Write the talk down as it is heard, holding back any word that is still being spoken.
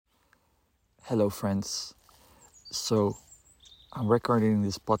Hello, friends. So, I'm recording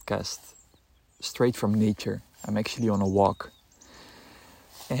this podcast straight from nature. I'm actually on a walk.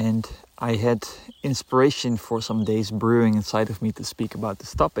 And I had inspiration for some days brewing inside of me to speak about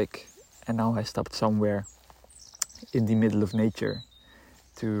this topic. And now I stopped somewhere in the middle of nature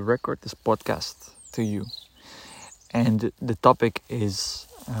to record this podcast to you. And the topic is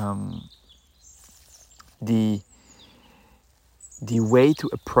the way to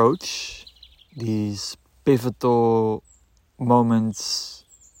approach these pivotal moments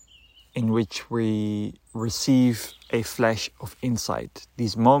in which we receive a flash of insight.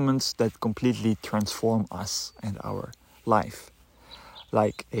 These moments that completely transform us and our life.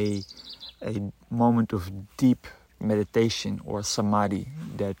 Like a moment of deep meditation or samadhi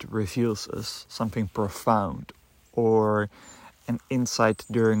that reveals us something profound. Or an insight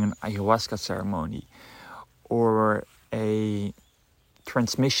during an ayahuasca ceremony. Or a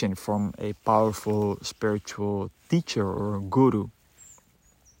transmission from a powerful spiritual teacher or guru.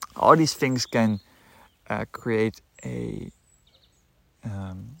 All these things can create a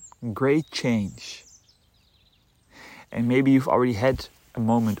great change. And maybe you've already had a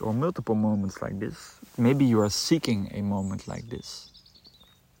moment or multiple moments like this. Maybe you are seeking a moment like this.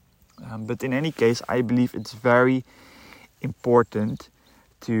 But in any case, I believe it's very important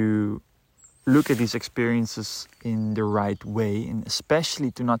to look at these experiences in the right way, and especially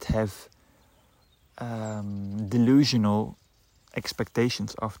to not have delusional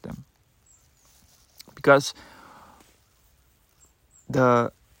expectations of them, because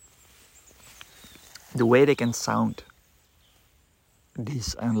the way they can sound,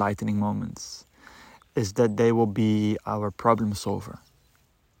 these enlightening moments, is that they will be our problem solver,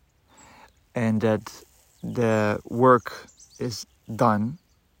 and that the work is done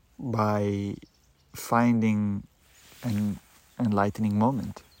by finding an enlightening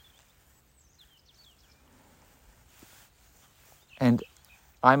moment. And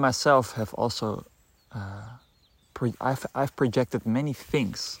I myself have also I've projected many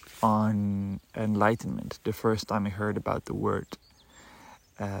things on enlightenment the first time I heard about the word.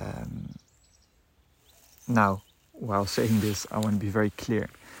 Now, while saying this, I want to be very clear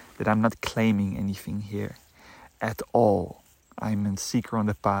that I'm not claiming anything here at all. I'm a seeker on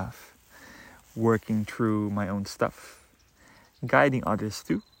the path, working through my own stuff, guiding others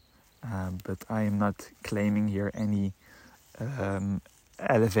too. But I am not claiming here any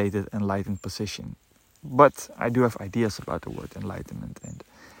elevated, enlightened position. But I do have ideas about the word enlightenment. And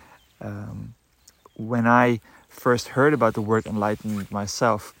when I first heard about the word enlightenment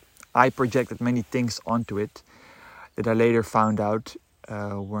myself, I projected many things onto it that I later found out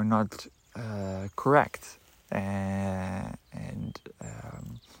were not correct.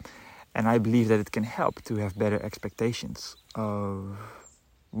 And I believe that it can help to have better expectations of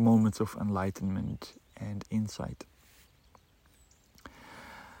moments of enlightenment and insight.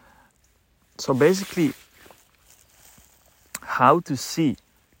 So basically, how to see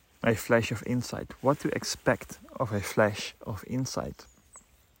a flash of insight, what to expect of a flash of insight.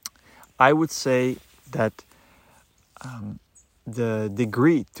 I would say that the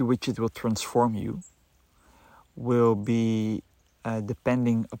degree to which it will transform you will be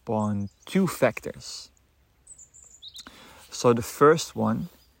depending upon two factors. So the first one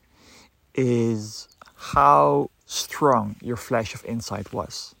is how strong your flash of insight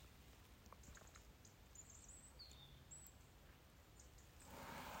was.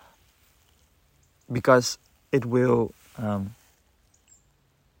 Because it will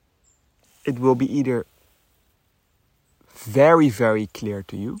be either very, very clear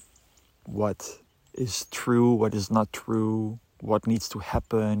to you what is true, what is not true, what needs to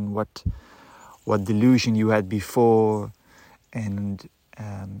happen, what delusion you had before, and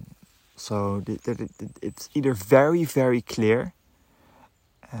so it's either very, very clear,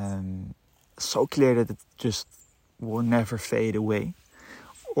 so clear that it just will never fade away,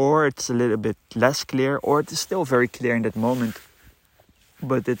 or it's a little bit less clear, or it is still very clear in that moment,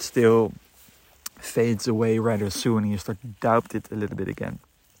 but it still fades away rather soon and you start to doubt it a little bit again.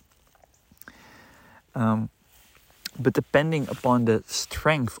 But depending upon the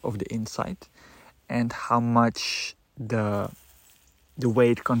strength of the insight and how much the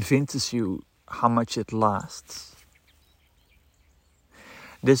way it convinces you, how much it lasts,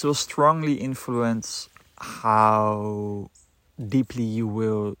 this will strongly influence how deeply you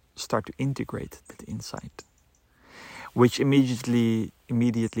will start to integrate that insight, which immediately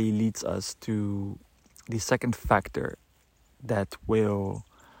leads us to the second factor that will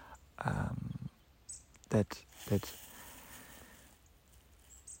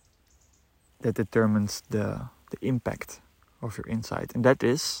that determines the impact of your insight, and that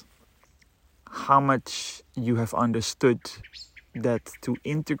is how much you have understood that to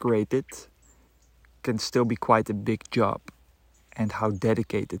integrate it can still be quite a big job, and how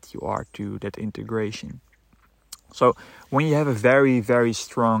dedicated you are to that integration. So when you have a very, very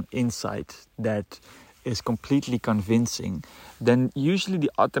strong insight that is completely convincing, then usually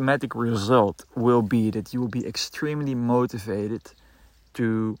the automatic result will be that you will be extremely motivated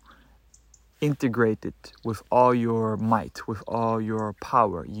to integrate it with all your might, with all your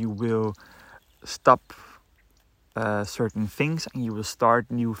power. You will stop certain things and you will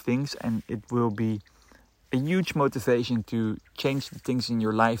start new things, and it will be a huge motivation to change the things in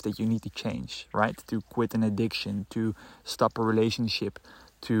your life that you need to change, right? To quit an addiction, to stop a relationship,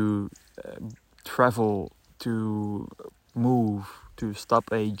 to travel, to move, to stop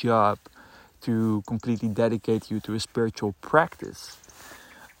a job, to completely dedicate you to a spiritual practice.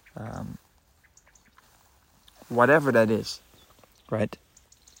 Whatever that is, right?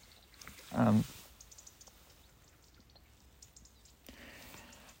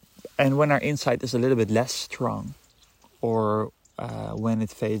 And when our insight is a little bit less strong, or when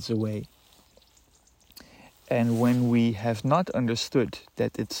it fades away, and when we have not understood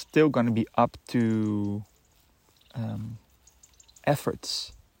that it's still going to be up to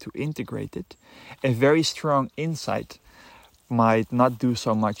efforts to integrate it, a very strong insight might not do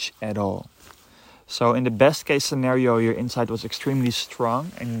so much at all. So in the best case scenario, your insight was extremely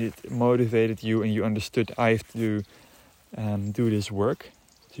strong and it motivated you, and you understood, I have to do this work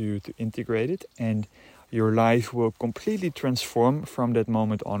to integrate it, and your life will completely transform from that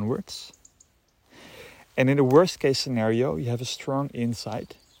moment onwards. And in the worst case scenario, you have a strong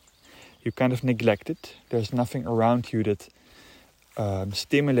insight, you kind of neglect it, there's nothing around you that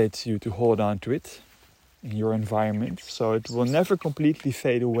stimulates you to hold on to it in your environment, so it will never completely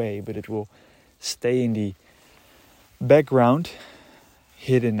fade away, but it will stay in the background,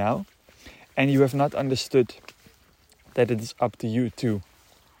 hidden now, and you have not understood that it is up to you to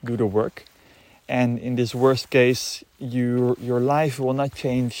do the work. And in this worst case, your life will not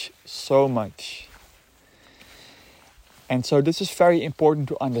change so much. And so this is very important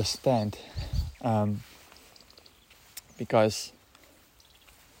to understand, because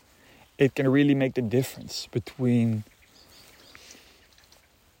it can really make the difference between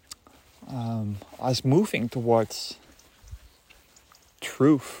us moving towards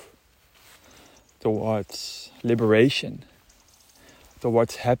truth, towards liberation,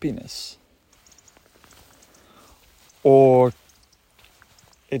 towards happiness, or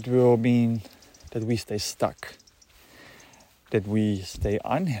it will mean that we stay stuck, that we stay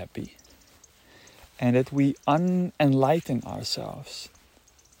unhappy, and that we unenlighten ourselves.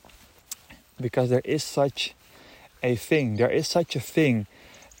 Because there is such a thing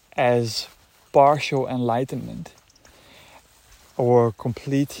as partial enlightenment, or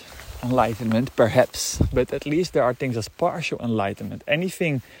complete enlightenment perhaps, but at least there are things as partial enlightenment.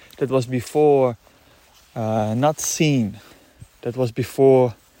 Anything that was before not seen, that was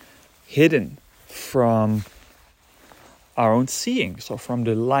before hidden from our own seeing, so from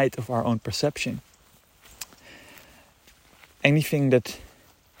the light of our own perception. Anything that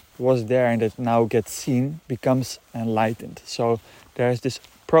was there and that now gets seen becomes enlightened. So there's this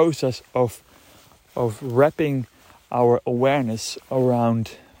process of wrapping our awareness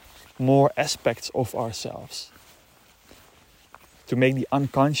around more aspects of ourselves, to make the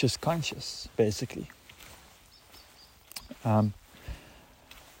unconscious conscious, basically. And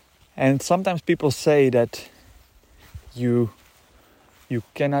sometimes people say that you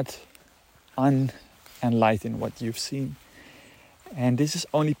cannot unenlighten what you've seen. And this is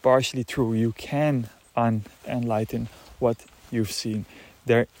only partially true. You can unenlighten what you've seen.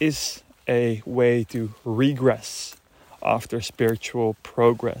 There is a way to regress after spiritual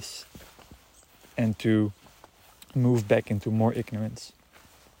progress and to move back into more ignorance.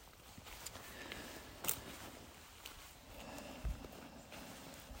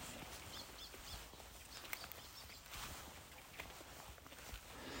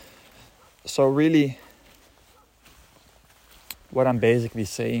 So really, what I'm basically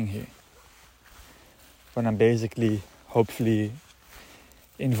saying here, what I'm basically hopefully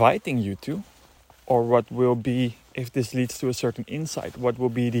inviting you to, or what will be, if this leads to a certain insight, what will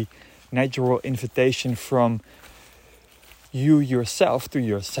be the natural invitation from you yourself to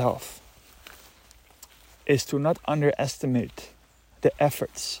yourself, is to not underestimate the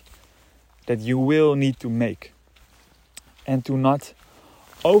efforts that you will need to make, and to not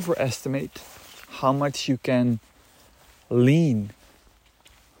overestimate how much you can lean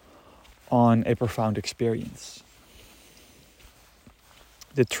on a profound experience.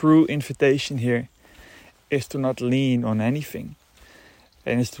 The true invitation here is to not lean on anything,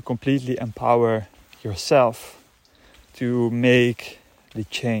 And it's to completely empower yourself to make the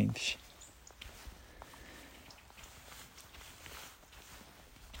change.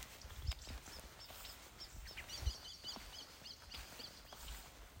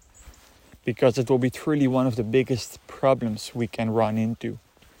 Because it will be truly one of the biggest problems we can run into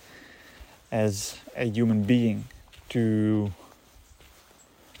as a human being, to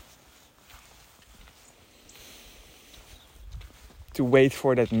wait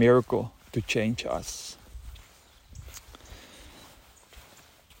for that miracle to change us.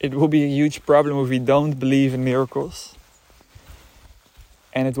 It will be a huge problem if we don't believe in miracles.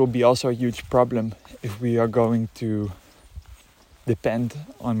 And it will be also a huge problem if we are going to depend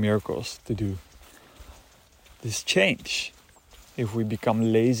on miracles to do this change. If we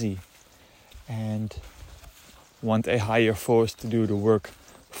become lazy and want a higher force to do the work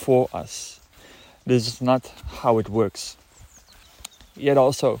for us. This is not how it works. Yet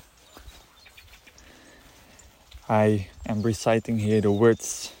also, I am reciting here the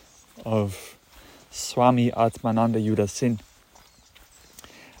words of Swami Atmananda Udasin,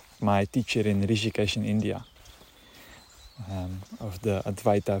 my teacher in Rishikesh in India, of the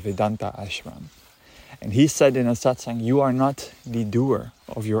Advaita Vedanta ashram. And he said in a satsang, you are not the doer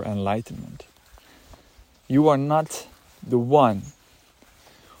of your enlightenment. You are not the one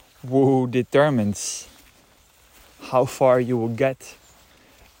who determines how far you will get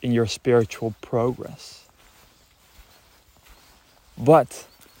in your spiritual progress. But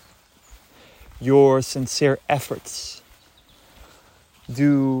your sincere efforts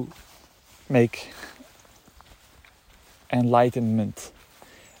do make enlightenment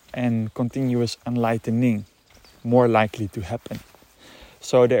and continuous enlightening more likely to happen.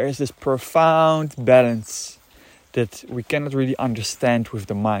 So there is this profound balance that we cannot really understand with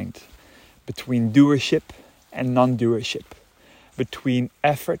the mind, between doership and non-doership, between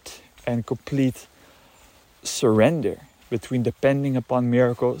effort and complete surrender, between depending upon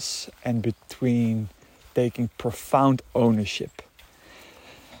miracles and between taking profound ownership.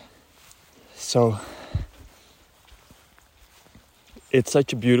 So it's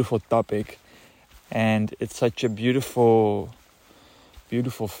such a beautiful topic, and it's such a beautiful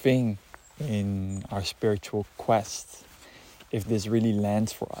thing in our spiritual quest, if this really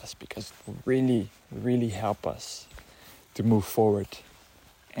lands for us, because it will really help us to move forward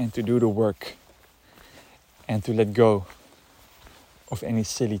and to do the work and to let go of any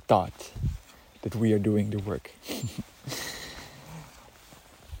silly thought that we are doing the work.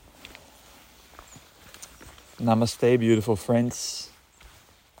 Namaste, beautiful friends,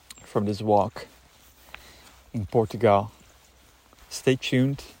 from this walk in Portugal. Stay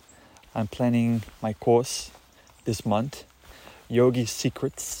tuned. I'm planning my course this month, Yogi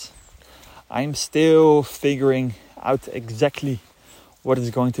Secrets. I'm still figuring out exactly what it's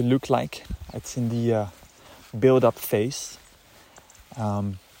going to look like. It's in the build-up phase.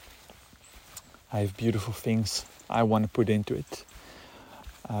 I have beautiful things I want to put into it.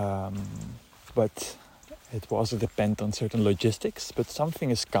 But it will also depend on certain logistics. But something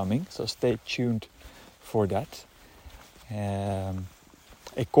is coming, so stay tuned for that.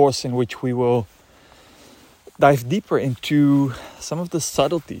 A course in which we will dive deeper into some of the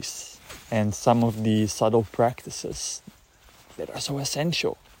subtleties and some of the subtle practices that are so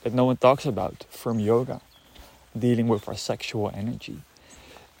essential, that no one talks about from yoga. Dealing with our sexual energy,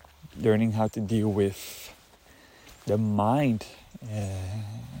 learning how to deal with the mind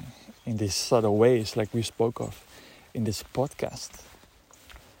in these subtle ways, like we spoke of in this podcast.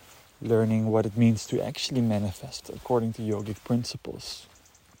 Learning what it means to actually manifest according to yogic principles.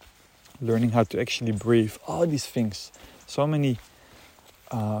 Learning how to actually breathe. All these things. So many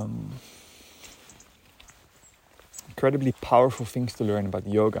incredibly powerful things to learn about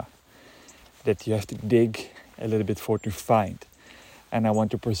yoga that you have to dig a little bit for to find. And I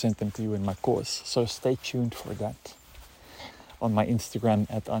want to present them to you in my course. So stay tuned for that on my Instagram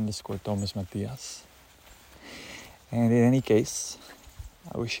 @_Thomas Matthias. And in any case,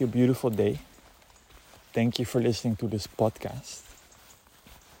 I wish you a beautiful day. Thank you for listening to this podcast.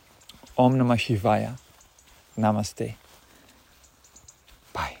 Om Namah Shivaya. Namaste.